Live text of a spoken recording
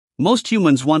Most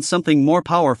humans want something more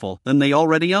powerful than they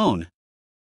already own.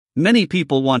 Many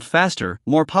people want faster,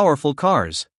 more powerful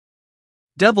cars.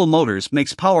 Devel Motors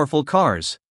makes powerful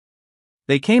cars.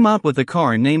 They came out with a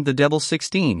car named the Devel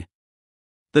 16.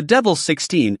 The Devel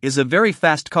 16 is a very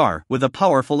fast car with a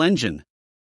powerful engine.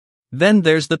 Then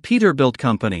there's the Peterbilt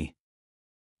company.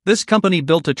 This company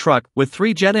built a truck with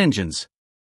 3 jet engines.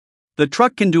 The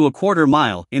truck can do a quarter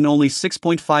mile in only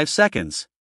 6.5 seconds.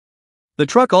 The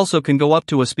truck also can go up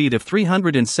to a speed of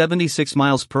 376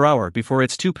 miles per hour before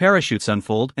its 2 parachutes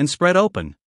unfold and spread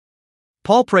open.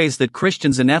 Paul prays that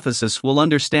Christians in Ephesus will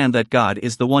understand that God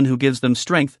is the one who gives them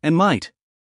strength and might.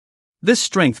 This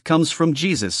strength comes from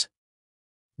Jesus.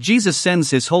 Jesus sends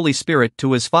His Holy Spirit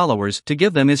to His followers to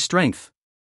give them His strength.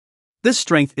 This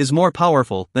strength is more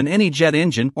powerful than any jet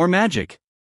engine or magic.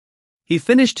 He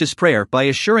finished his prayer by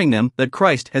assuring them that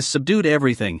Christ has subdued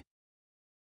everything,